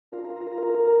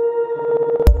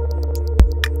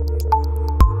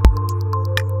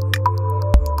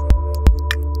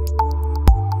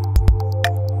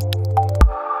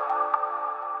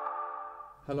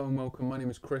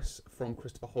is Chris from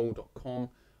ChristopherHole.com.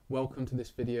 Welcome to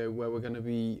this video where we're going to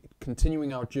be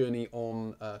continuing our journey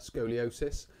on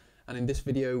scoliosis, and in this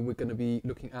video we're going to be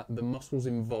looking at the muscles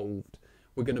involved.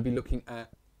 We're going to be looking at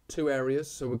two areas,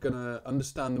 so we're going to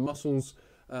understand the muscles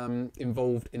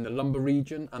involved in the lumbar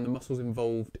region and the muscles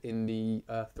involved in the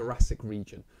thoracic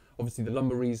region. Obviously the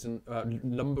lumbar region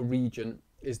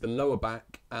is the lower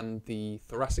back and the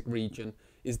thoracic region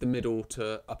is the middle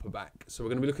to upper back. So we're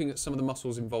going to be looking at some of the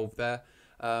muscles involved there,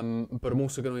 but I'm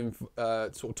also going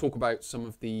to sort of talk about some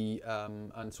of the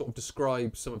and sort of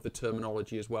describe some of the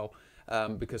terminology as well,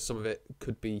 because some of it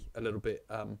could be a little bit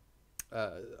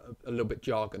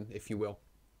jargon, if you will.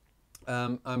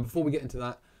 And before we get into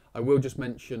that, I will just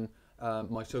mention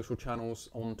my social channels.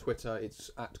 On Twitter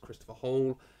it's at Christopher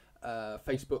Hole,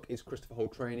 Facebook is Christopher Hole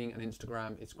Training, and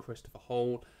Instagram is Christopher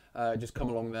Hole. Just come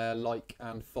along there, like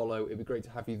and follow. It'd be great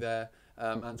to have you there,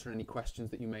 answering any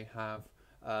questions that you may have,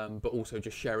 but also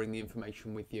just sharing the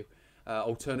information with you.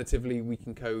 Alternatively, we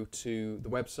can go to the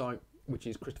website, which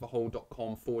is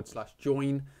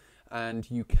ChristopherHole.com/join, and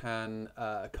you can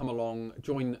come along,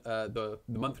 join the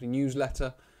monthly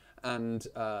newsletter, and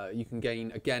you can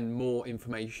gain, again, more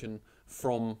information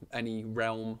from any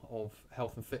realm of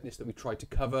health and fitness that we try to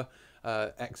cover.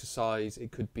 Exercise,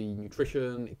 it could be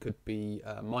nutrition, it could be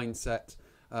mindset,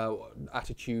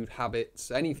 attitude, habits,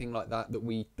 anything like that that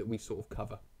we sort of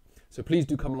cover. So please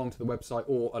do come along to the website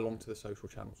or along to the social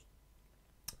channels.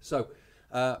 So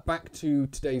back to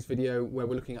today's video where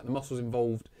we're looking at the muscles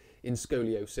involved in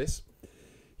scoliosis.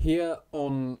 Here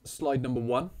on slide number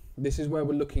 1, this is where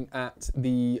we're looking at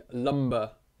the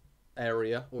lumbar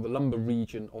area, or the lumbar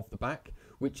region of the back,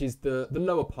 which is the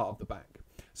lower part of the back.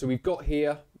 So we've got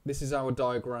here, this is our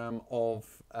diagram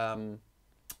of a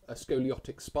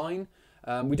scoliotic spine.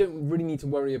 We don't really need to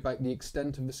worry about the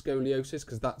extent of the scoliosis,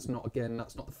 because that's not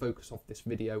the focus of this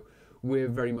video. We're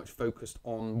very much focused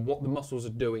on what the muscles are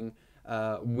doing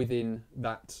within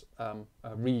that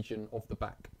region of the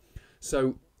back.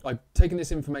 So I've taken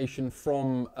this information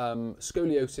from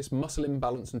Scoliosis, Muscle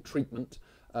Imbalance and Treatment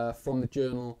from the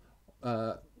journal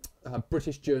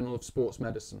British Journal of Sports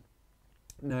Medicine.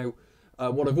 Now,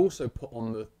 what I've also put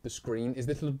on the screen is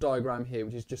this little diagram here,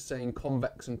 which is just saying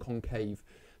convex and concave.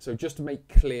 So just to make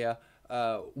clear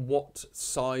what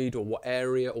side or what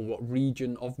area or what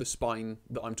region of the spine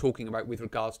that I'm talking about with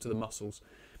regards to the muscles.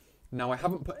 Now, I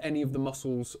haven't put any of the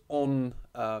muscles on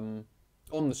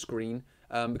the screen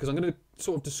because I'm going to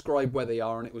sort of describe where they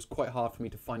are, and it was quite hard for me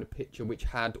to find a picture which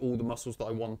had all the muscles that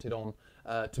I wanted on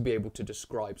to be able to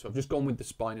describe. So I've just gone with the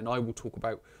spine, and I will talk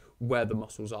about where the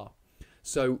muscles are.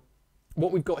 So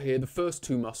what we've got here, the first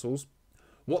two muscles,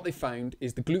 what they found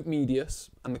is the glute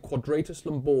medius and the quadratus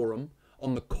lumborum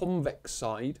on the convex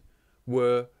side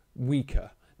were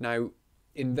weaker. Now,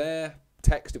 in their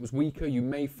text it was weaker. You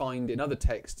may find in other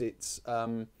texts it's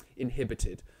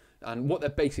inhibited. And what they're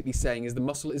basically saying is the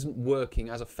muscle isn't working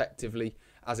as effectively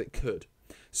as it could.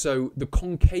 So the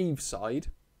convex side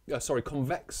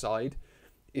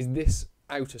is this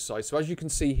outer side. So as you can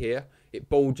see here, it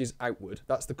bulges outward.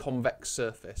 That's the convex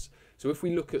surface. So if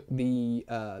we look at the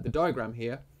diagram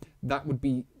here, that would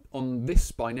be on this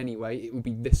spine anyway, it would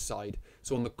be this side.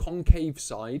 So on the concave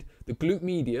side, the glute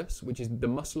medius, which is the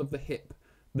muscle of the hip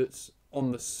that's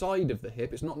on the side of the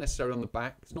hip, it's not necessarily on the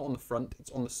back, it's not on the front, it's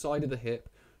on the side of the hip,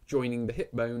 joining the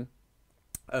hip bone,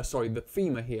 the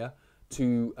femur here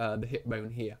to the hip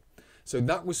bone here. So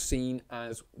that was seen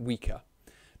as weaker.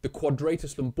 The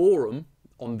quadratus lumborum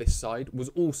on this side was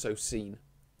also seen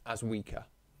as weaker.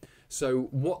 So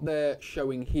what they're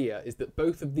showing here is that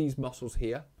both of these muscles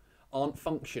here aren't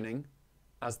functioning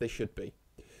as they should be.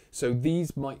 So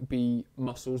these might be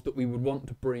muscles that we would want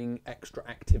to bring extra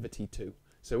activity to.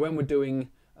 So when we're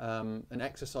doing an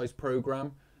exercise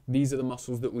program, these are the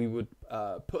muscles that we would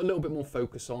put a little bit more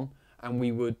focus on, and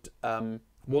we would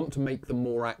want to make them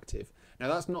more active. Now,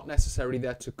 that's not necessarily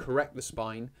there to correct the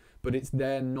spine, but it's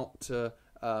there not to,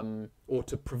 or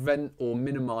to prevent or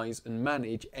minimize and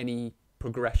manage any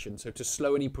progression. So to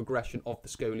slow any progression of the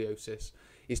scoliosis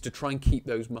is to try and keep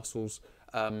those muscles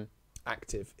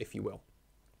active, if you will.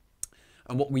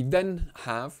 And what we then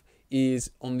have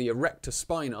is on the erector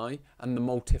spinae and the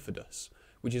multifidus,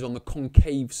 which is on the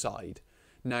concave side.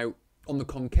 Now, on the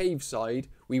concave side,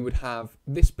 we would have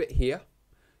this bit here,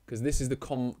 because this is the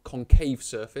concave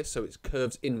surface, so it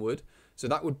curves inward. So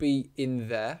that would be in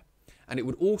there, and it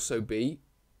would also be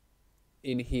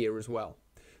in here as well.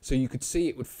 So you could see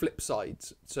it would flip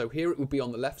sides. So here it would be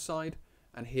on the left side,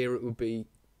 and here it would be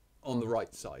on the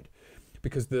right side,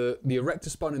 because the erector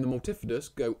spine and the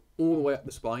multifidus go all the way up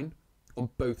the spine on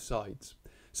both sides.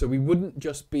 So we wouldn't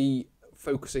just be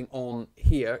focusing on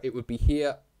here, it would be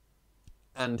here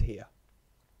and here,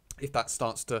 if that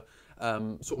starts to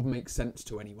sort of make sense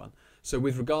to anyone. So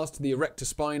with regards to the erector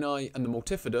spinae and the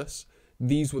multifidus,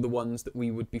 these were the ones that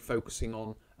we would be focusing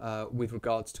on with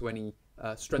regards to any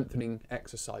strengthening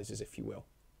exercises, if you will.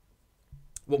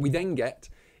 What we then get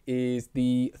is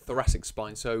the thoracic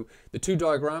spine. So the two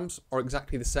diagrams are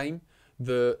exactly the same.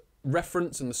 The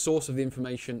reference and the source of the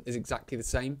information is exactly the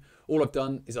same. All I've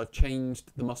done is I've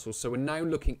changed the muscles. So we're now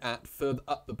looking at further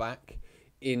up the back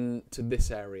into this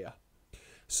area.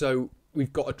 So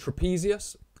we've got a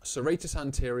trapezius, serratus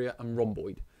anterior and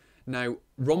rhomboid. Now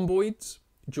rhomboids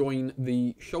join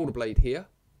the shoulder blade here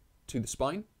to the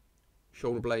spine,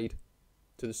 shoulder blade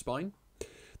to the spine.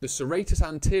 The serratus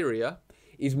anterior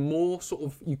is more sort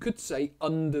of, you could say,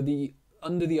 under the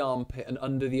armpit and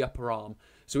under the upper arm.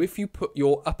 So if you put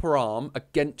your upper arm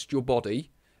against your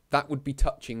body, that would be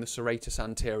touching the serratus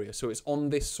anterior. So it's on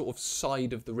this sort of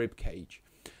side of the rib cage,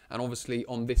 and obviously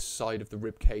on this side of the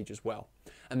rib cage as well.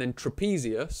 And then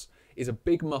trapezius is a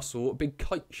big muscle, a big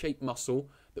kite-shaped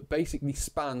muscle that basically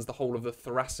spans the whole of the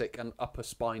thoracic and upper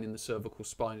spine in the cervical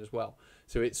spine as well.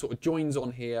 So it sort of joins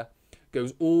on here,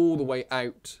 goes all the way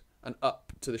out and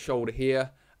up to the shoulder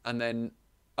here, and then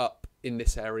up in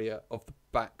this area of the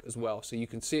back as well. So you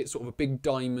can see it's sort of a big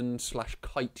diamond /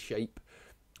 kite shape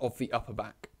of the upper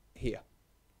back here.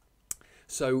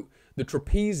 So the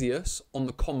trapezius on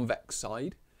the convex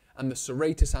side and the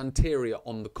serratus anterior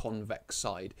on the convex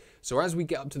side. So as we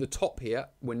get up to the top here,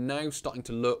 we're now starting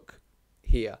to look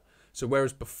here. So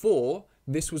whereas before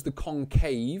this was the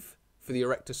concave for the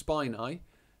erector spinae,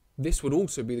 this would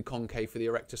also be the concave for the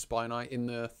erector spinae in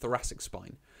the thoracic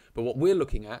spine. But what we're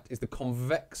looking at is the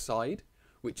convex side,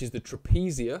 which is the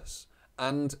trapezius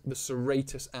and the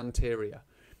serratus anterior.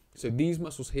 So these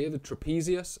muscles here, the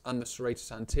trapezius and the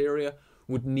serratus anterior,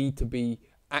 would need to be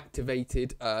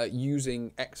activated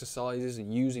using exercises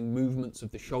and using movements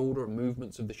of the shoulder and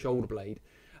movements of the shoulder blade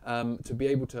to be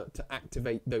able to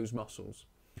activate those muscles.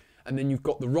 And then you've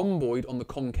got the rhomboid on the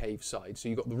concave side. So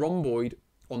you've got the rhomboid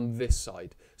on this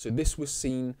side. So this was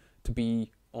seen to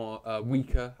be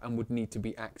weaker and would need to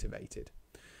be activated.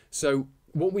 So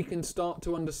what we can start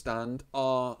to understand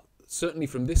are, certainly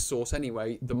from this source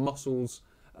anyway, the muscles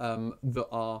that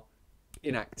are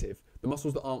inactive, the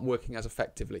muscles that aren't working as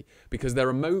effectively, because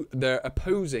their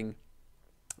opposing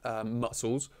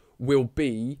muscles will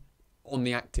be on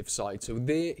the active side. So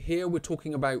here we're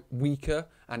talking about weaker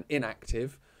and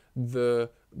inactive. The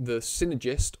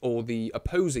synergist or the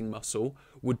opposing muscle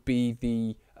would be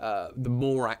the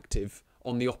more active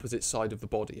on the opposite side of the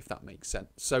body, if that makes sense.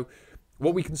 So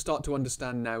what we can start to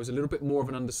understand now is a little bit more of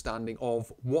an understanding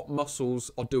of what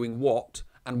muscles are doing what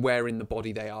and where in the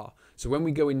body they are. So when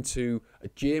we go into a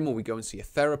gym or we go and see a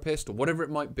therapist or whatever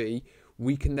it might be,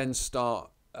 we can then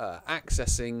start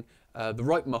accessing the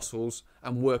right muscles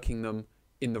and working them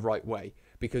in the right way,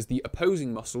 because the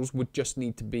opposing muscles would just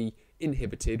need to be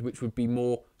inhibited, which would be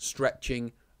more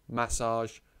stretching,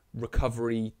 massage,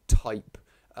 recovery type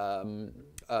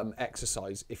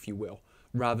exercise, if you will,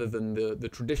 rather than the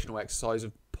traditional exercise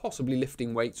of possibly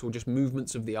lifting weights or just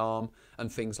movements of the arm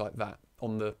and things like that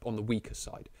on the weaker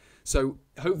side. So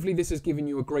hopefully this has given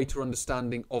you a greater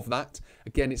understanding of that.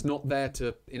 Again, it's not there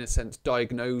to, in a sense,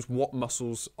 diagnose what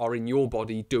muscles are in your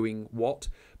body doing what,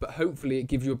 but hopefully it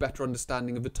gives you a better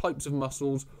understanding of the types of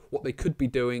muscles, what they could be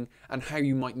doing, and how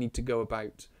you might need to go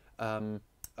about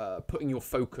putting your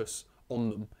focus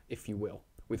on them, if you will,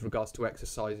 with regards to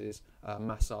exercises,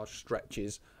 massage,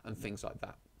 stretches, and things like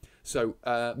that. So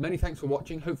many thanks for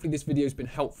watching. Hopefully this video has been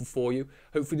helpful for you.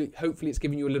 Hopefully it's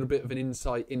given you a little bit of an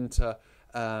insight into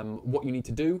what you need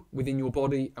to do within your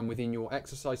body and within your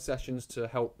exercise sessions to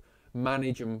help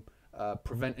manage and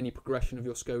prevent any progression of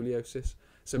your scoliosis.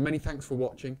 So many thanks for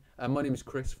watching. My name is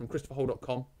Chris from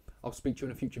ChristopherHole.com. I'll speak to you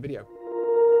in a future video.